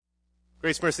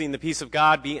Grace, mercy, and the peace of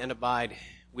God be and abide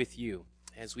with you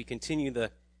as we continue the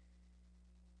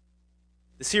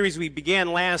series we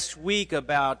began last week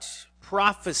about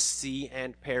prophecy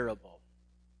and parable.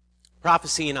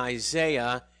 Prophecy in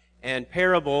Isaiah and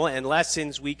parable and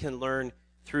lessons we can learn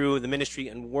through the ministry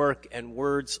and work and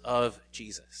words of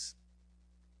Jesus.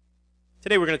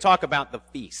 Today we're going to talk about the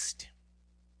feast.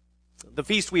 The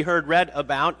feast we heard read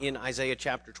about in Isaiah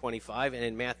chapter 25 and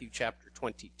in Matthew chapter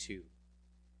 22.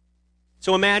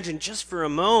 So imagine just for a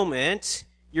moment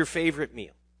your favorite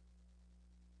meal.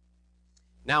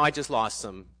 Now I just lost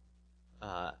some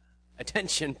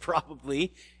attention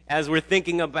probably as we're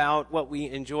thinking about what we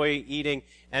enjoy eating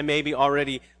and maybe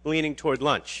already leaning toward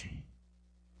lunch.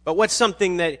 But what's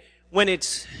something that when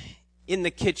it's in the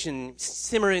kitchen,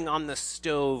 simmering on the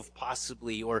stove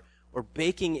possibly, or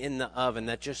baking in the oven,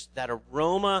 that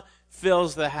aroma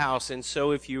fills the house. And so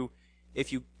if you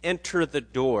enter the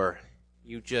door,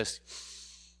 you just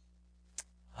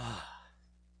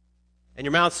and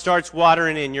your mouth starts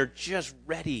watering and you're just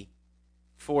ready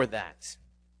for that.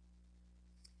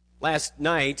 Last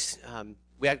night,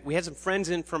 we had some friends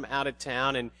in from out of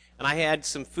town, and I had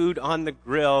some food on the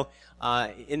grill,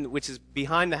 which is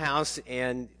behind the house,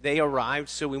 and they arrived,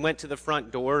 so we went to the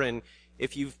front door, and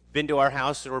if you've been to our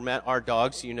house or met our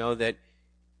dogs, you know that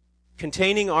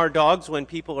containing our dogs when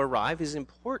people arrive is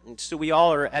important. So we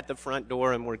all are at the front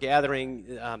door, and we're gathering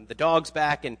the dogs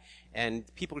back,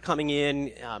 and people are coming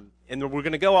in, and we're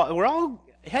going to go. We're all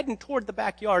heading toward the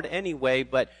backyard anyway,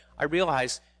 but I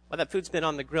realized, well, that food's been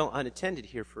on the grill unattended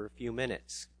here for a few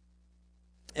minutes.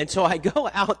 And so I go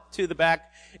out to the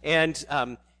back, and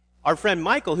our friend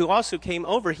Michael, who also came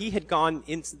over, he had gone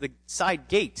into the side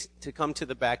gate to come to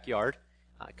the backyard,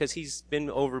 because he's been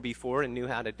over before and knew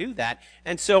how to do that.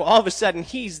 And so all of a sudden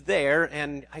he's there,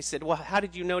 and I said, well, how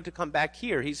did you know to come back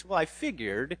here? He said, well, I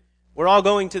figured we're all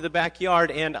going to the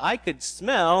backyard, and I could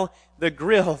smell the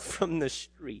grill from the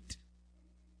street.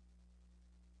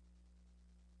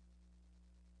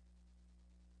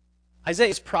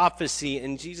 Isaiah's prophecy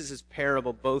and Jesus'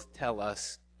 parable both tell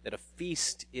us that a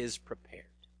feast is prepared.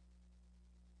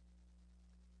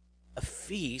 A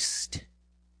feast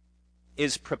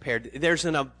is prepared. There's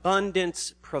an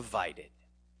abundance provided.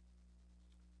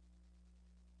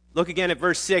 Look again at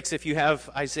verse 6 if you have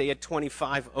Isaiah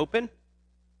 25 open.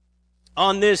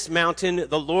 On this mountain,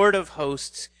 the Lord of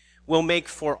hosts will make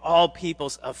for all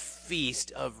peoples a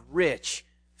feast of rich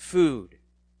food.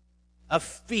 A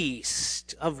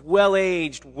feast of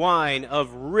well-aged wine,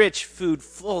 of rich food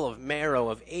full of marrow,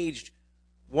 of aged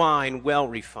wine well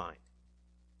refined.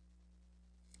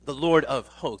 The Lord of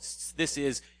hosts. This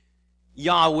is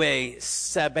Yahweh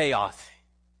Sabaoth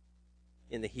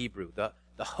in the Hebrew. The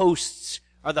hosts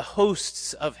are the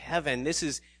hosts of heaven. This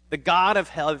is the God of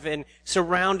heaven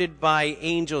surrounded by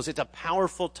angels. It's a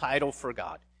powerful title for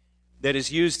God that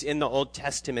is used in the Old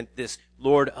Testament, this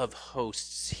Lord of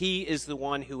hosts. He is the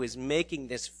one who is making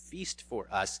this feast for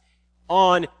us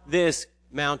on this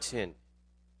mountain,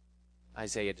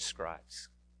 Isaiah describes.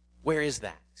 Where is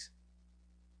that?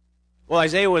 Well,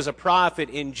 Isaiah was a prophet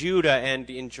in Judah and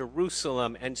in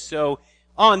Jerusalem, and so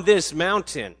on this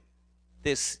mountain,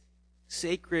 this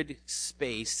sacred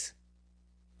space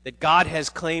that God has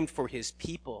claimed for his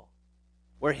people,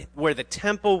 where the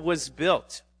temple was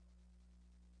built.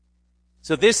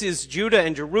 So this is Judah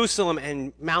and Jerusalem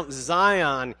and Mount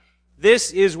Zion.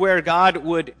 This is where God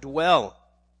would dwell.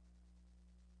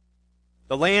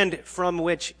 The land from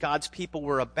which God's people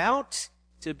were about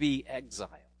to be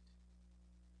exiled.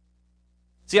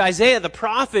 See, Isaiah the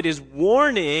prophet is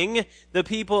warning the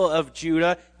people of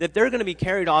Judah that they're going to be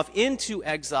carried off into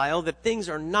exile, that things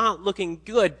are not looking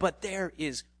good, but there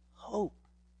is hope.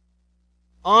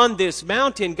 On this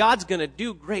mountain, God's going to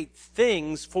do great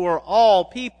things for all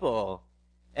people.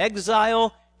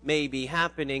 Exile may be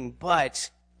happening, but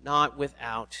not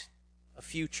without a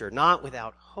future, not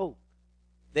without hope.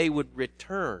 They would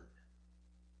return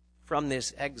from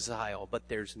this exile, but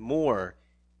there's more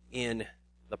in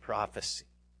the prophecy.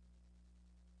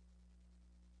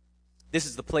 This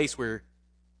is the place where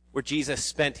Jesus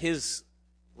spent his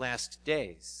last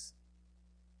days.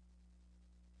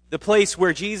 The place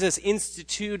where Jesus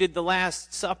instituted the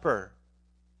Last Supper,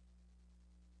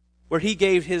 where he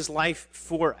gave his life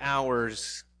for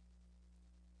ours.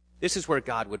 This is where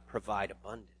God would provide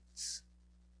abundance.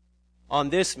 On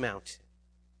this mountain.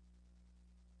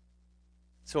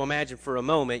 So imagine for a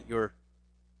moment your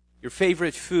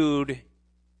favorite food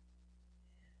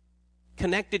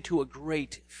connected to a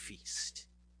great feast.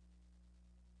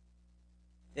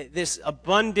 This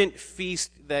abundant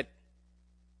feast that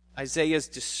Isaiah is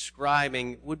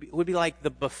describing would be like the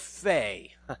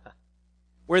buffet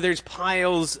where there's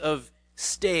piles of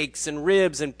steaks and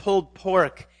ribs and pulled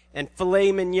pork and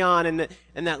filet mignon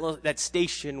and that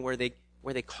station where they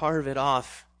carve it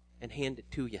off and hand it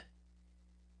to you.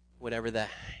 Whatever the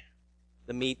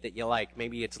meat that you like.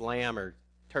 Maybe it's lamb or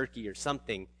turkey or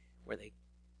something where they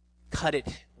cut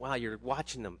it while you're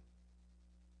watching them.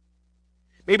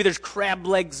 Maybe there's crab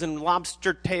legs and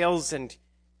lobster tails and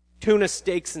tuna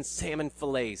steaks and salmon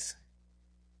fillets.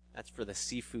 That's for the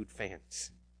seafood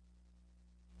fans.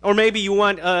 Or maybe you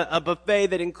want a buffet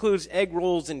that includes egg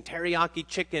rolls and teriyaki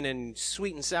chicken and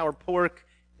sweet and sour pork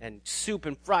and soup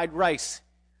and fried rice.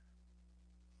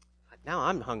 Now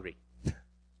I'm hungry.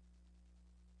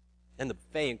 And the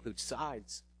buffet includes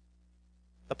sides.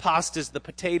 The pastas, the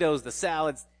potatoes, the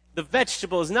salads, the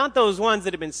vegetables, not those ones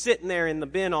that have been sitting there in the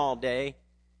bin all day.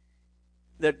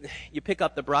 That you pick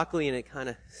up the broccoli and it kind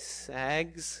of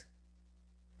sags.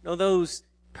 No, those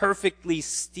perfectly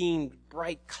steamed,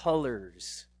 bright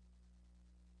colors.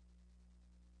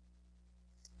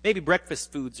 Maybe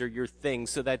breakfast foods are your thing,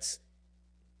 so that's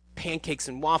pancakes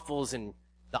and waffles and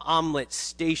the omelet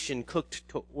station cooked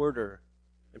to order,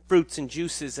 and fruits and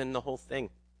juices and the whole thing.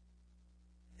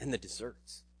 And the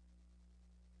desserts.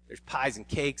 There's pies and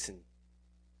cakes and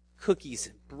cookies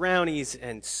and brownies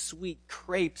and sweet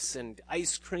crepes and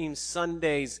ice cream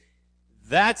sundaes.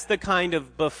 That's the kind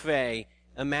of buffet.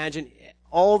 Imagine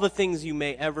all the things you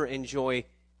may ever enjoy.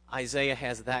 Isaiah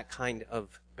has that kind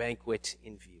of banquet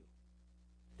in view.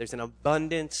 There's an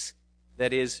abundance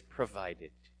that is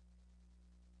provided.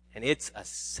 And it's a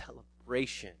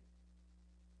celebration.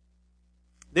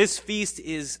 This feast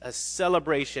is a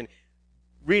celebration.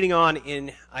 Reading on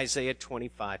in Isaiah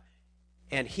 25.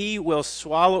 And he will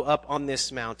swallow up on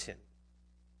this mountain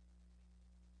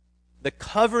the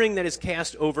covering that is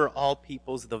cast over all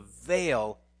peoples, the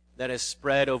veil that is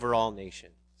spread over all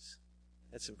nations.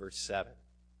 That's in verse 7.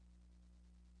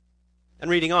 And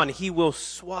reading on, he will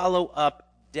swallow up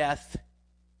death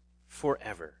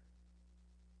forever.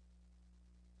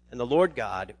 And the Lord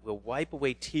God will wipe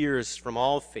away tears from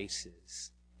all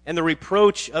faces, and the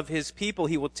reproach of his people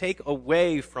he will take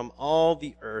away from all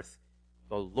the earth.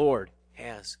 The Lord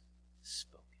has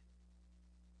spoken.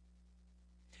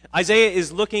 Isaiah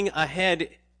is looking ahead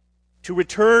to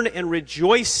return and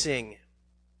rejoicing.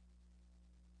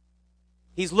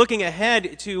 He's looking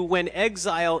ahead to when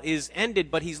exile is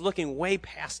ended, but he's looking way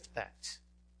past that.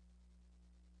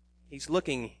 He's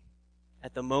looking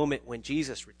at the moment when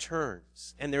Jesus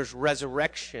returns, and there's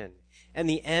resurrection, and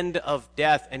the end of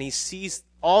death, and he sees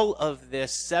all of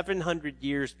this 700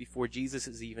 years before Jesus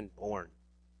is even born.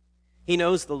 He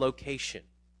knows the location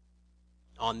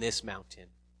on this mountain.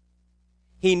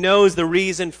 He knows the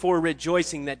reason for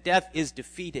rejoicing, that death is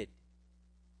defeated.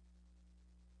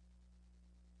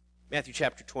 Matthew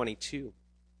chapter 22.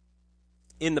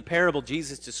 In the parable,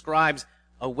 Jesus describes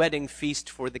a wedding feast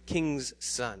for the king's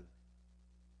son.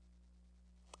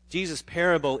 Jesus'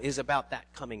 parable is about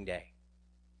that coming day,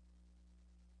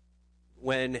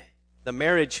 when the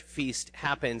marriage feast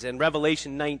happens, and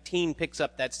Revelation 19 picks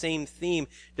up that same theme,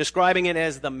 describing it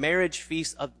as the marriage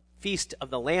feast of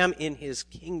the Lamb in his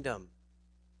kingdom.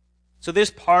 So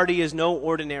this party is no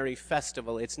ordinary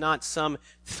festival. It's not some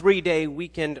 3-day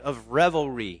weekend of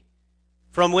revelry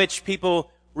from which people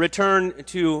return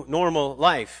to normal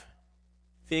life,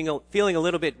 feeling a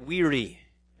little bit weary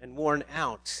and worn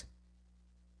out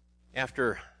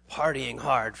after partying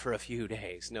hard for a few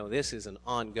days. No, this is an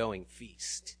ongoing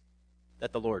feast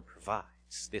that the Lord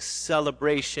provides. This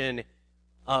celebration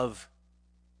of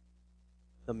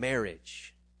the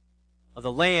marriage of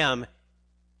the Lamb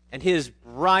and his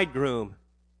bridegroom,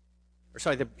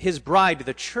 his bride,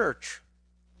 the church,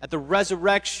 at the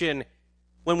resurrection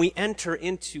when we enter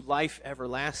into life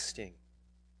everlasting.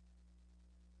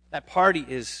 That party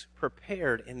is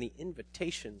prepared and the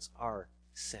invitations are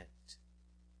sent.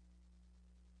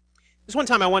 This one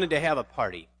time I wanted to have a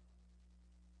party.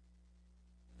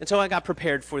 And so I got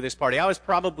prepared for this party. I was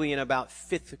probably in about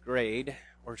 5th grade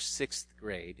or 6th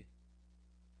grade,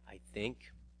 I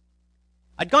think.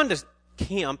 I'd gone to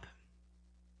camp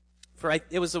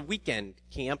it was a weekend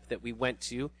camp that we went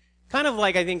to. Kind of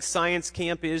like I think science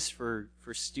camp is for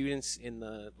students in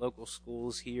the local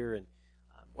schools here. And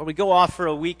where we go off for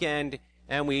a weekend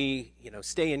and we,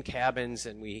 stay in cabins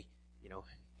and we,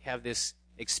 have this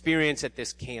experience at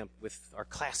this camp with our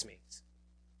classmates.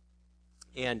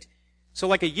 And so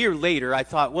like a year later, I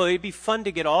thought, well, it'd be fun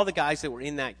to get all the guys that were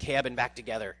in that cabin back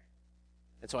together.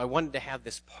 And so I wanted to have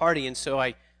this party, and so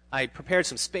I prepared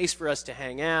some space for us to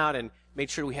hang out and made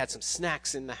sure we had some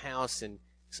snacks in the house and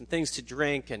some things to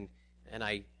drink, and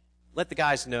I let the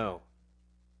guys know,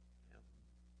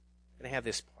 I'm going to have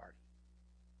this party.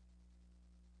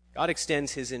 God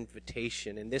extends his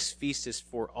invitation, and this feast is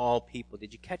for all people.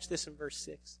 Did you catch this in verse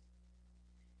 6?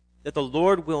 That the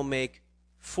Lord will make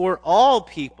for all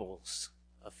peoples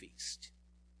a feast.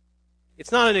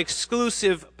 It's not an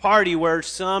exclusive party where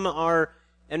some are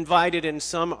invited and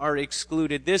some are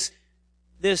excluded.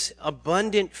 This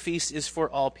abundant feast is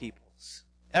for all peoples.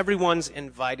 Everyone's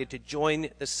invited to join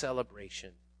the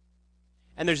celebration.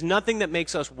 And there's nothing that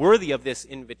makes us worthy of this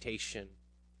invitation.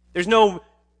 There's no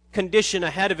condition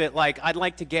ahead of it like, I'd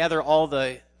like to gather all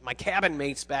my cabin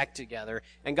mates back together.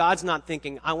 And God's not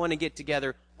thinking, I want to get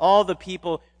together all the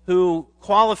people who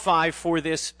qualify for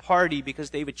this party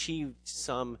because they've achieved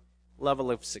some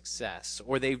level of success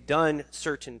or they've done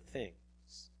certain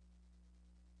things.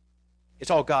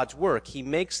 It's all God's work. He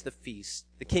makes the feast.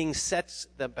 The king sets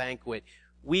the banquet.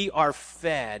 We are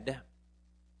fed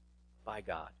by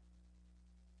God.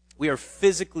 We are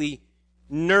physically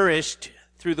nourished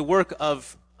through the work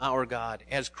of our God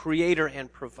as creator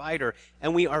and provider,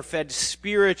 and we are fed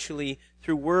spiritually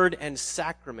through word and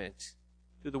sacrament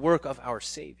through the work of our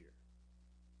Savior.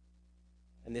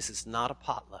 And this is not a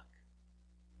potluck.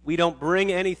 We don't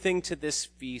bring anything to this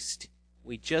feast.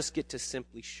 We just get to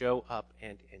simply show up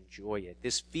and enjoy it.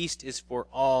 This feast is for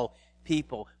all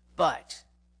people, but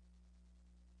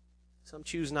some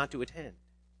choose not to attend.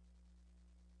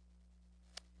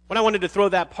 When I wanted to throw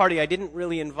that party, I didn't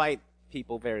really invite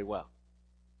people very well.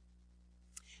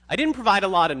 I didn't provide a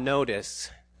lot of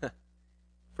notice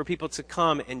for people to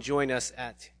come and join me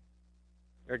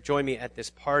at this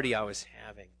party I was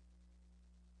having.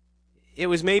 It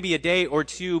was maybe a day or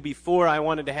two before I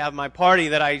wanted to have my party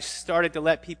that I started to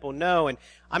let people know, and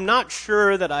I'm not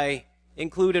sure that I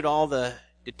included all the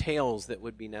details that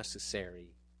would be necessary.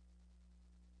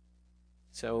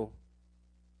 So,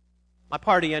 my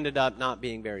party ended up not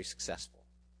being very successful.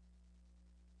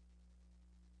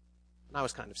 And I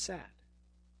was kind of sad.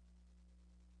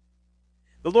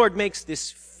 The Lord makes this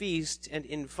feast and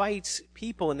invites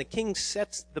people, and the king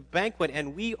sets the banquet,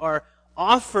 and we are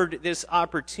offered this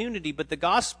opportunity, but the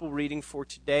gospel reading for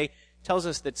today tells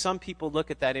us that some people look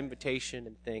at that invitation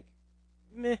and think,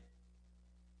 meh,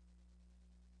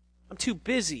 I'm too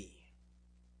busy.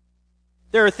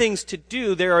 There are things to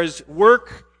do. There is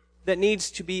work that needs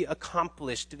to be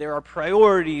accomplished. There are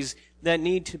priorities that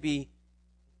need to be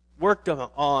worked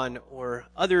on, or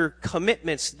other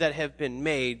commitments that have been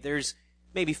made. There's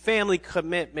maybe family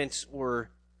commitments or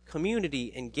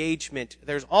community engagement.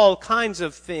 There's all kinds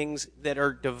of things that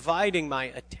are dividing my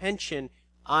attention.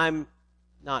 I'm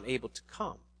not able to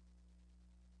come.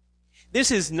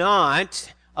 This is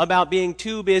not about being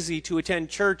too busy to attend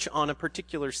church on a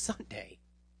particular Sunday.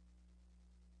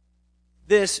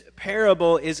 This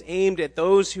parable is aimed at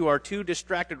those who are too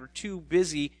distracted or too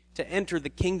busy to enter the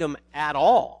kingdom at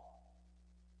all,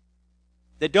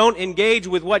 that don't engage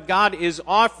with what God is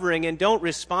offering and don't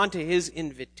respond to his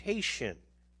invitation.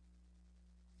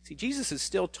 See, Jesus is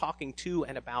still talking to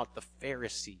and about the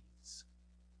Pharisees.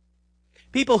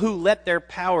 People who let their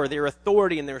power, their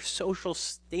authority, and their social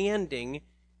standing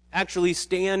actually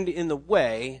stand in the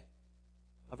way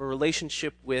of a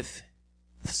relationship with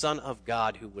the Son of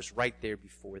God who was right there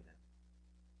before them.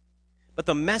 But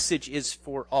the message is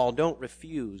for all. Don't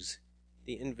refuse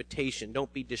the invitation.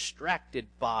 Don't be distracted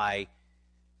by,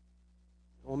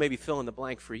 well, maybe fill in the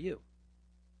blank for you.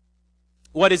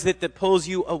 What is it that pulls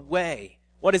you away?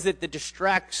 What is it that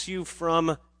distracts you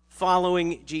from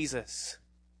following Jesus?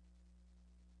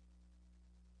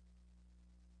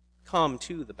 Come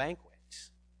to the banquet.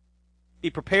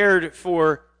 Be prepared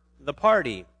for the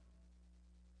party.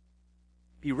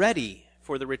 Be ready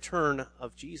for the return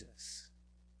of Jesus.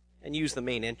 And use the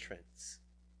main entrance.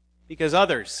 Because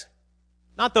others,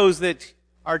 not those that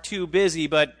are too busy,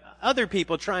 but other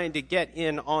people trying to get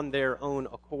in on their own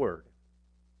accord.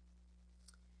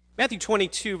 Matthew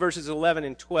 22, verses 11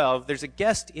 and 12, there's a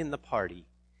guest in the party.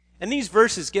 And these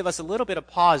verses give us a little bit of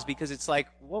pause because it's like,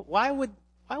 why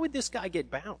would this guy get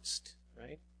bounced,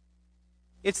 right?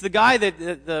 It's the guy that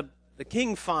the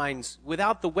king finds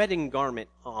without the wedding garment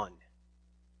on.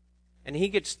 And he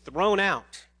gets thrown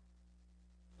out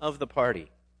of the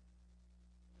party,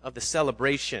 of the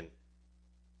celebration.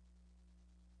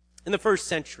 In the first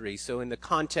century, so in the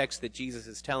context that Jesus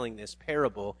is telling this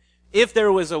parable, if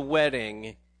there was a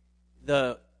wedding,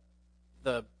 the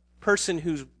person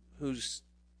whose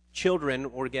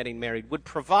children were getting married would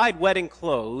provide wedding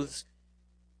clothes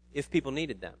if people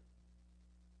needed them.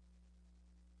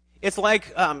 It's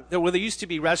like there used to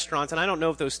be restaurants, and I don't know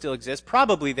if those still exist.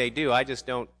 Probably they do. I just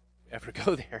don't ever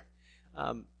go there.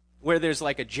 Where there's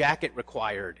like a jacket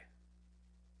required.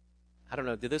 I don't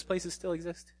know. Do those places still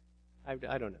exist? I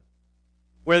don't know.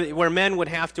 Where men would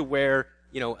have to wear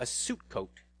a suit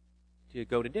coat to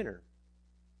go to dinner.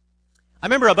 I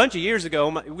remember a bunch of years ago,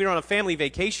 we were on a family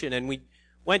vacation, and we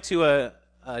went to a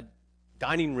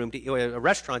dining room, a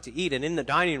restaurant to eat, and in the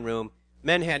dining room,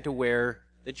 men had to wear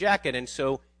the jacket, and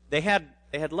so they had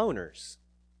loaners.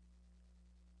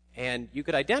 And you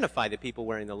could identify the people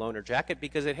wearing the loaner jacket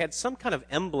because it had some kind of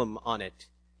emblem on it,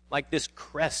 like this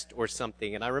crest or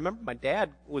something. And I remember my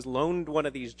dad was loaned one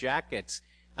of these jackets.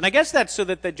 And I guess that's so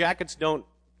that the jackets don't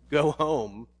go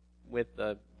home with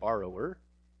the borrower.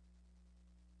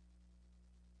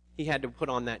 He had to put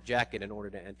on that jacket in order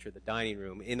to enter the dining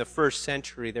room. In the first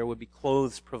century, there would be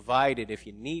clothes provided if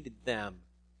you needed them.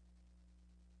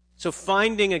 So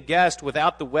finding a guest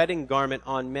without the wedding garment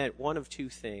on meant one of two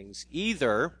things.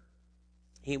 Either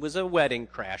he was a wedding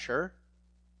crasher,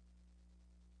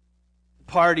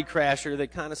 party crasher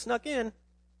that kind of snuck in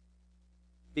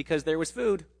because there was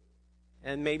food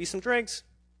and maybe some drinks,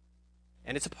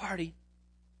 and it's a party,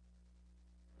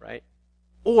 right?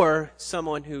 Or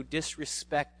someone who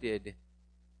disrespected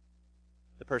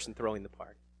the person throwing the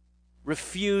party,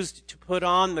 refused to put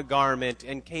on the garment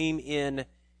and came in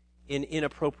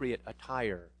inappropriate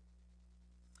attire.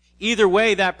 Either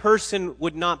way, that person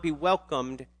would not be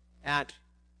welcomed at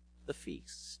the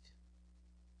feast.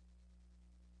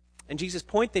 And Jesus'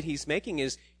 point that he's making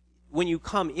is, when you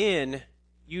come in,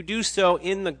 you do so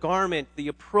in the garment, the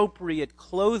appropriate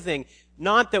clothing,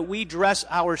 not that we dress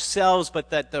ourselves,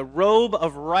 but that the robe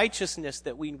of righteousness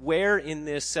that we wear in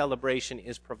this celebration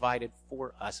is provided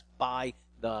for us by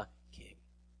the King.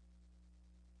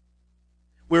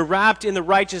 We're wrapped in the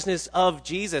righteousness of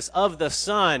Jesus, of the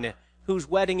Son, whose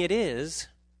wedding it is,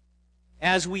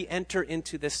 as we enter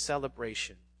into this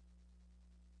celebration.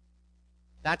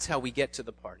 That's how we get to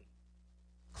the party.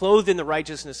 Clothed in the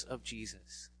righteousness of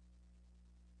Jesus,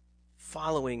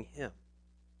 following him,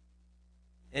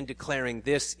 and declaring,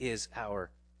 this is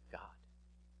our God.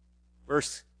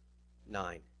 Verse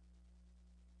 9.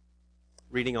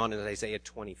 Reading on in Isaiah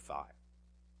 25.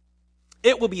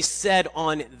 It will be said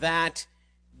on that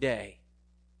day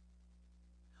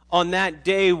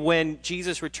when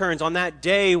Jesus returns, on that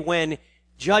day when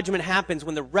judgment happens,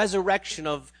 when the resurrection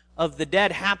of the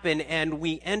dead happen and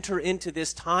we enter into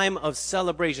this time of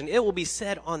celebration, it will be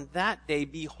said on that day,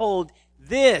 behold,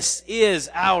 this is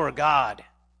our God.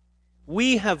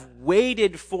 We have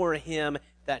waited for him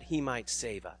that he might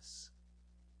save us.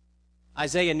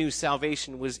 Isaiah knew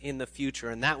salvation was in the future,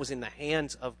 and that was in the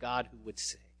hands of God who would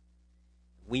save.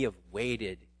 We have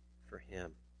waited for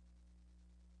him.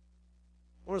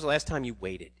 When was the last time you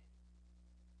waited?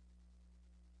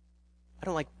 I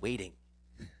don't like waiting.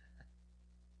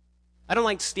 I don't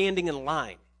like standing in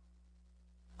line.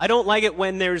 I don't like it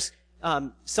when there's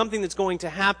something that's going to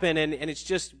happen and it's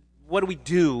just, what do we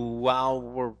do while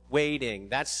we're waiting?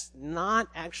 That's not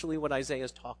actually what Isaiah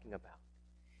is talking about.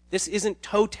 This isn't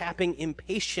toe-tapping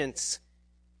impatience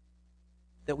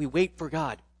that we wait for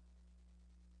God.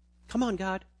 Come on,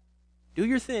 God. Do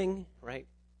your thing, right?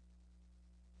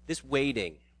 This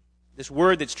waiting, this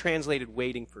word that's translated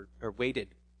waiting for, or waited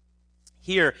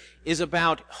here, is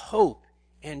about hope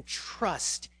and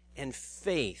trust and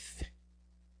faith.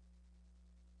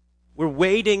 We're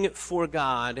waiting for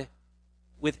God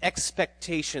with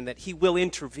expectation that he will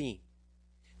intervene,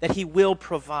 that he will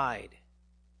provide.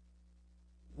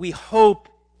 We hope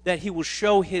that he will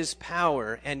show his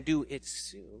power and do it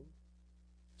soon.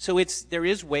 So there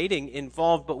is waiting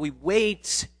involved, but we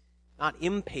wait not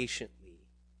impatiently,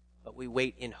 but we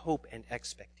wait in hope and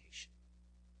expectation.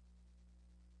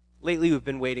 Lately we've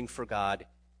been waiting for God,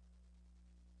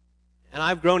 and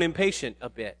I've grown impatient a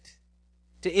bit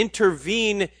to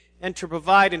intervene and to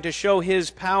provide and to show his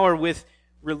power with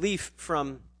relief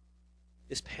from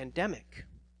this pandemic,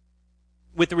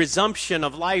 with the resumption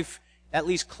of life at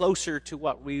least closer to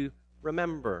what we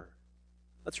remember.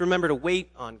 Let's remember to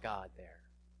wait on God there,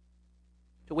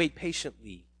 to wait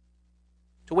patiently,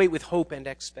 to wait with hope and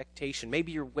expectation.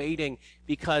 Maybe you're waiting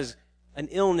because an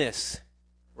illness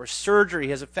or surgery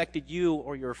has affected you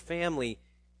or your family.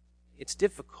 It's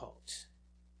difficult,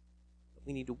 but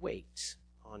we need to wait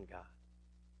on God.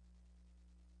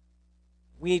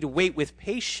 We need to wait with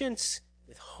patience,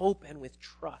 with hope, and with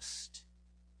trust,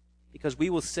 because we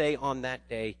will say on that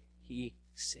day, he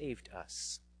saved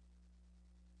us.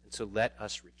 And so let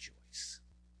us rejoice.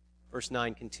 Verse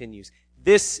 9 continues,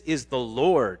 this is the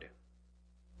Lord.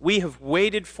 We have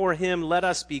waited for him. Let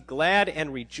us be glad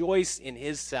and rejoice in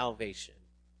his salvation.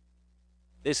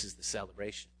 This is the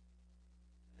celebration,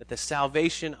 that the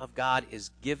salvation of God is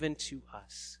given to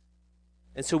us.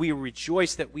 And so we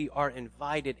rejoice that we are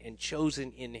invited and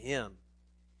chosen in him.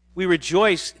 We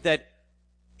rejoice that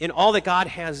in all that God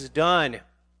has done,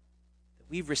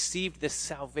 We've received this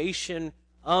salvation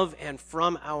of and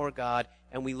from our God,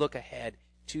 and we look ahead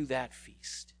to that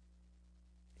feast,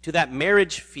 to that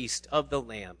marriage feast of the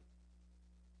Lamb.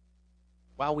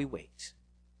 While we wait,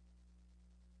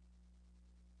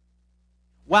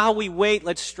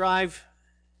 let's strive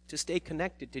to stay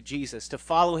connected to Jesus, to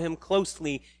follow him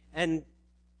closely and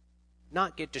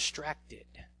not get distracted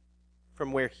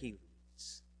from where he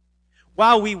leads.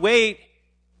 While we wait,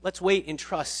 let's wait in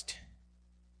trust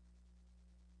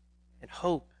and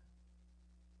hope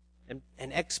and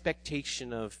an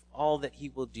expectation of all that he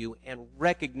will do and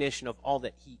recognition of all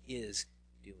that he is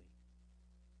doing.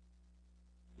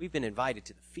 We've been invited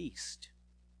to the feast.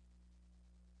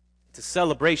 It's a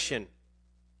celebration.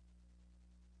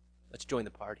 Let's join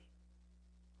the party.